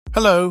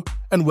Hello,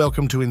 and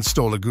welcome to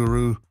Installer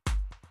Guru.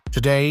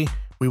 Today,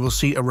 we will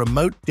see a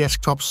remote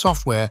desktop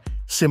software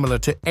similar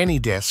to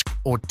AnyDesk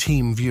or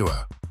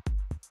TeamViewer.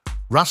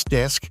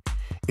 RustDesk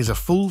is a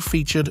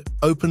full-featured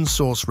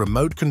open-source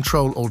remote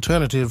control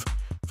alternative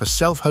for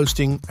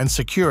self-hosting and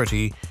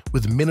security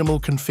with minimal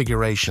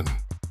configuration.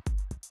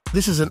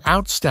 This is an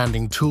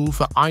outstanding tool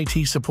for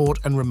IT support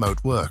and remote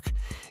work.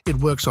 It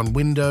works on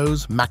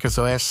Windows,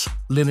 macOS,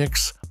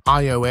 Linux,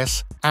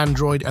 iOS,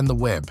 Android, and the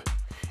web.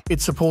 It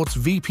supports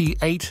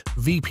VP8,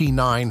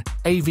 VP9,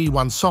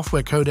 AV1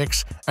 software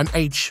codecs, and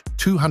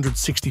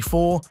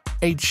H.264,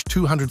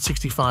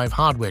 H.265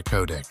 hardware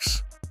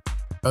codecs.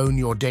 Own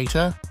your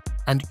data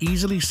and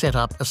easily set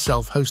up a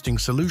self-hosting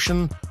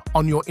solution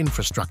on your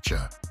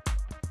infrastructure.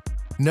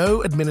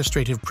 No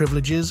administrative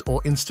privileges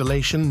or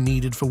installation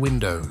needed for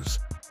Windows.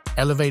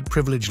 Elevate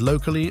privilege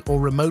locally or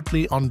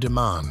remotely on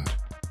demand.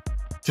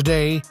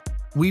 Today,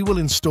 we will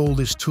install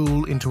this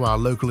tool into our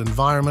local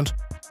environment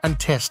and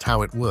test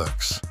how it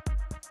works.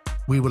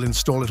 We will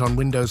install it on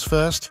Windows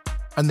first,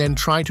 and then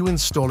try to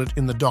install it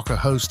in the Docker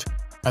host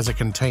as a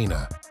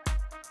container.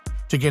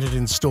 To get it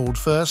installed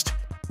first,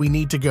 we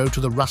need to go to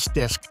the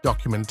RustDesk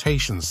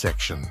documentation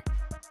section.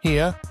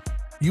 Here,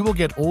 you will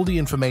get all the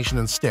information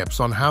and steps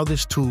on how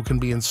this tool can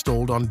be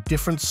installed on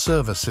different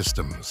server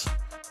systems.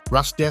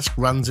 RustDesk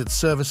runs its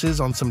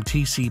services on some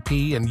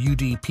TCP and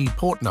UDP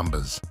port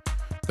numbers.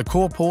 The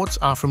core ports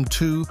are from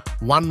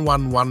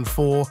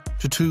 2.1114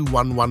 to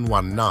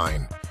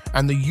 2.1119,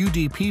 and the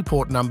UDP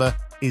port number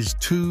is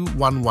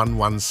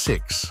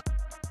 2.1116.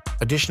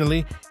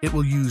 Additionally, it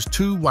will use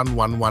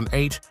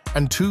 2.1118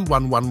 and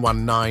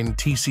 2.1119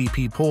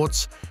 TCP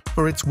ports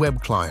for its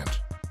web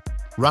client.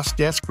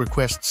 RustDesk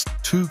requests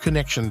two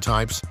connection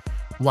types.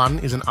 One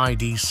is an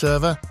ID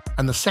server,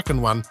 and the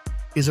second one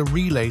is a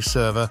relay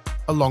server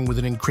along with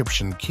an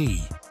encryption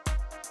key.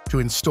 To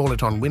install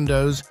it on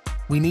Windows,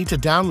 we need to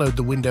download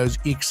the Windows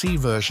exe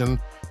version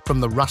from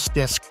the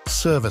RustDesk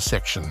server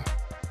section.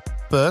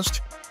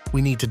 First,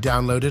 we need to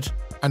download it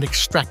and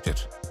extract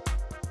it.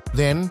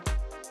 Then,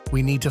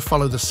 we need to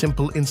follow the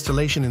simple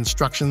installation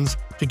instructions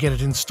to get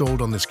it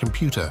installed on this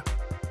computer.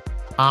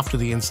 After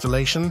the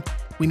installation,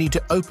 we need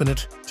to open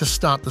it to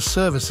start the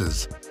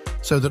services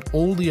so that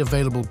all the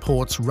available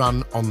ports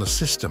run on the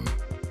system.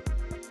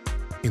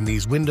 In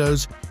these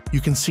windows,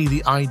 you can see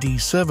the ID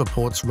server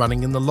ports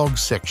running in the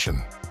logs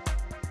section.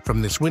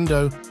 From this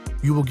window,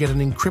 you will get an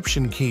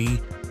encryption key,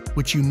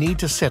 which you need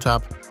to set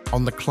up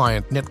on the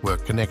client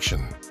network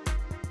connection.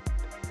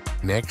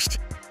 Next,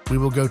 we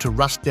will go to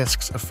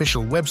RustDesk's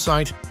official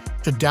website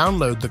to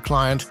download the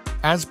client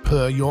as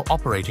per your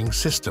operating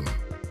system.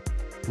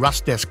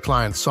 RustDesk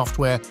client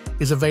software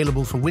is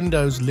available for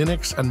Windows,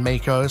 Linux, and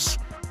macOS,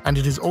 and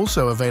it is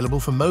also available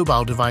for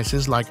mobile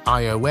devices like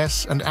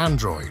iOS and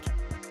Android.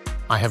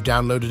 I have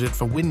downloaded it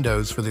for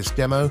Windows for this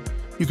demo.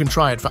 You can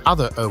try it for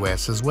other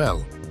OS as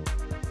well.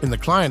 In the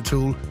Client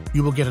tool,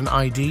 you will get an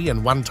ID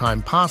and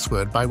one-time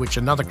password by which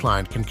another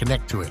client can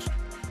connect to it.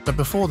 But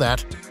before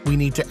that, we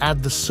need to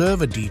add the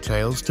server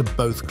details to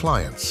both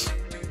clients.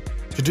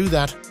 To do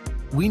that,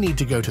 we need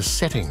to go to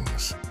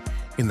Settings.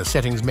 In the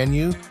Settings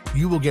menu,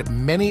 you will get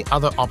many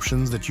other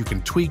options that you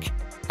can tweak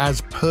as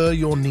per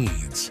your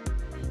needs.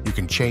 You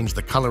can change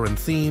the color and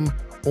theme,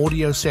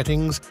 audio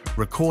settings,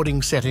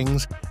 recording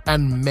settings,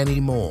 and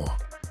many more.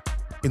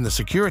 In the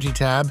Security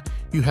tab,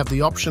 you have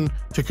the option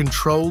to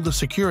control the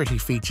security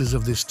features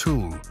of this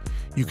tool.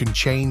 You can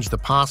change the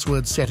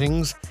password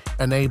settings,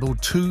 enable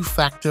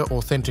two-factor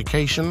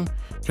authentication,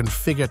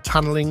 configure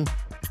tunneling,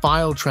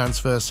 file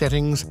transfer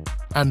settings,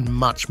 and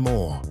much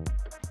more.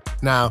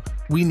 Now,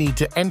 we need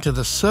to enter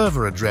the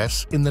server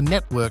address in the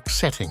network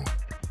setting.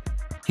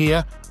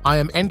 Here, I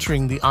am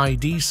entering the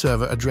ID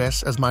server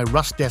address as my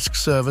RustDesk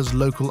server's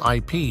local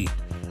IP,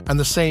 and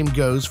the same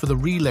goes for the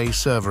relay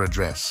server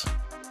address.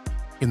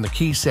 In the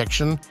key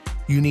section,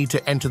 you need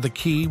to enter the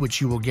key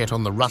which you will get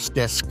on the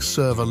RustDesk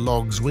server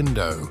logs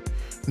window.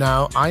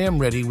 Now, I am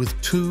ready with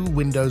two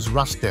Windows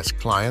RustDesk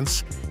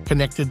clients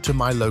connected to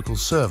my local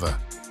server.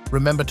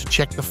 Remember to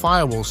check the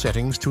firewall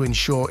settings to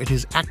ensure it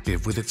is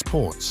active with its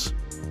ports.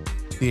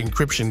 The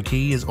encryption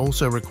key is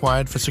also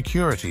required for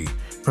security,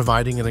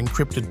 providing an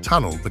encrypted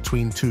tunnel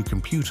between two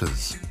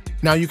computers.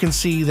 Now you can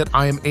see that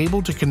I am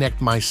able to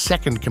connect my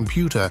second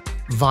computer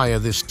via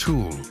this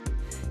tool.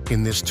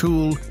 In this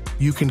tool,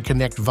 you can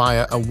connect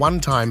via a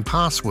one-time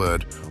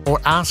password or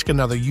ask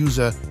another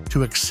user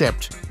to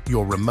accept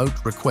your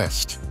remote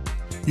request.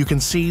 You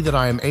can see that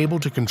I am able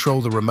to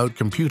control the remote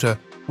computer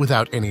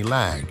without any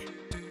lag.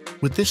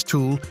 With this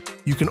tool,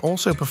 you can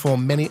also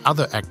perform many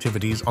other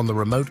activities on the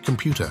remote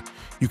computer.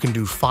 You can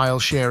do file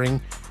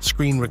sharing,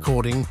 screen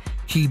recording,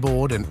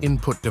 keyboard and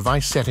input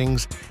device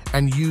settings,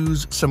 and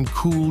use some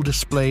cool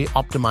display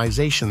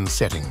optimization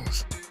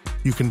settings.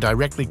 You can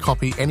directly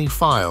copy any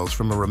files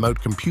from a remote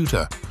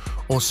computer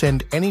or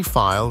send any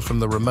file from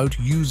the remote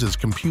user's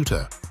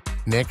computer.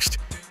 Next,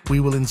 we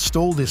will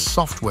install this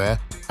software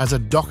as a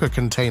Docker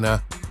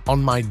container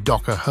on my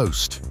Docker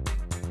host.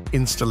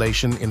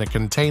 Installation in a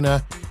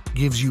container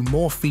gives you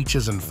more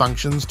features and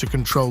functions to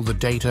control the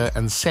data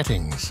and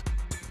settings.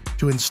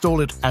 To install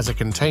it as a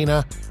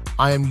container,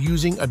 I am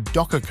using a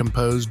Docker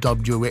Compose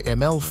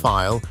WML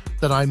file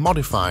that I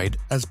modified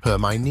as per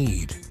my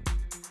need.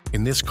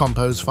 In this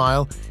Compose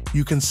file,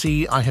 you can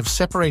see I have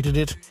separated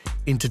it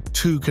into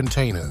 2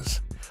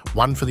 containers,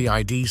 one for the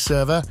ID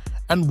server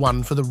and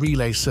one for the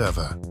relay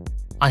server.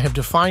 I have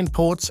defined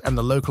ports and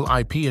the local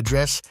IP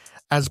address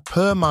as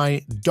per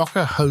my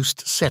Docker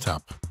host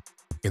setup.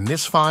 In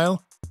this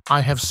file,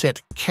 I have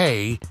set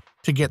K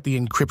to get the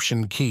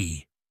encryption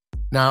key.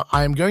 Now,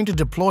 I am going to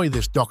deploy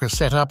this Docker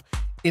setup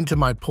into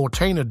my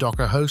Portainer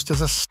Docker host as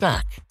a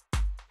stack.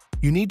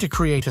 You need to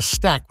create a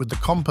stack with the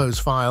Compose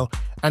file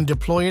and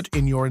deploy it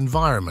in your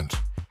environment.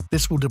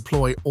 This will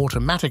deploy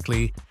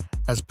automatically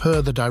as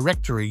per the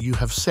directory you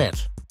have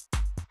set.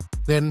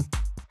 Then,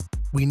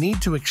 we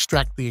need to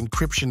extract the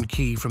encryption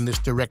key from this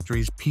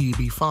directory's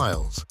PB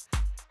files.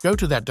 Go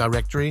to that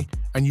directory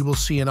and you will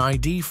see an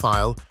ID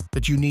file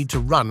that you need to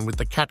run with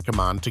the cat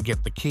command to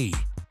get the key.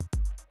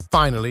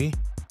 Finally,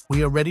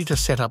 we are ready to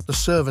set up the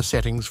server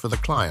settings for the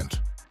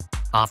client.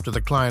 After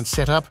the client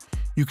setup,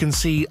 you can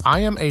see I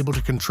am able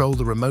to control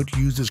the remote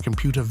user's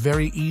computer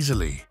very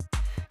easily.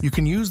 You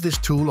can use this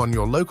tool on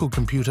your local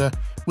computer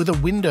with a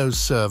Windows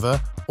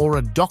server or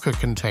a Docker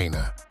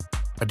container.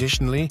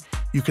 Additionally,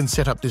 you can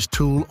set up this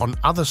tool on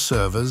other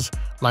servers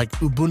like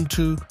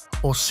Ubuntu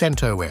or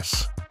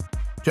CentOS.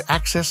 To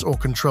access or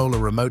control a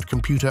remote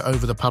computer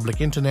over the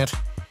public internet,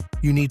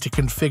 you need to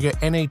configure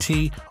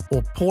NAT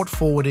or port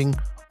forwarding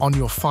on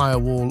your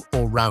firewall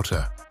or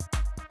router.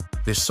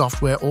 This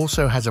software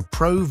also has a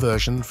Pro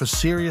version for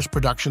serious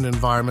production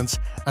environments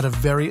at a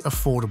very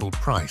affordable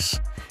price.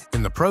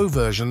 In the Pro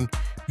version,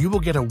 you will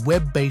get a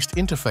web-based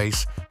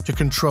interface to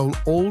control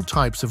all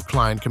types of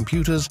client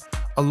computers,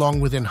 along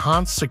with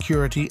enhanced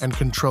security and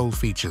control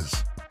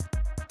features.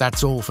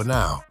 That's all for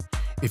now.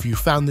 If you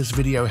found this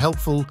video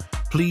helpful,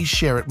 please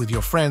share it with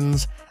your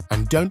friends,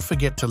 and don't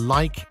forget to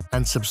like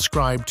and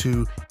subscribe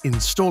to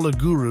Installer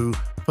Guru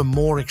for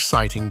more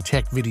exciting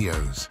tech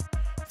videos.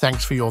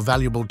 Thanks for your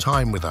valuable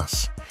time with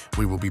us.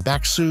 We will be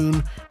back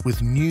soon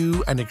with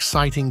new and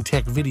exciting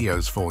tech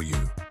videos for you.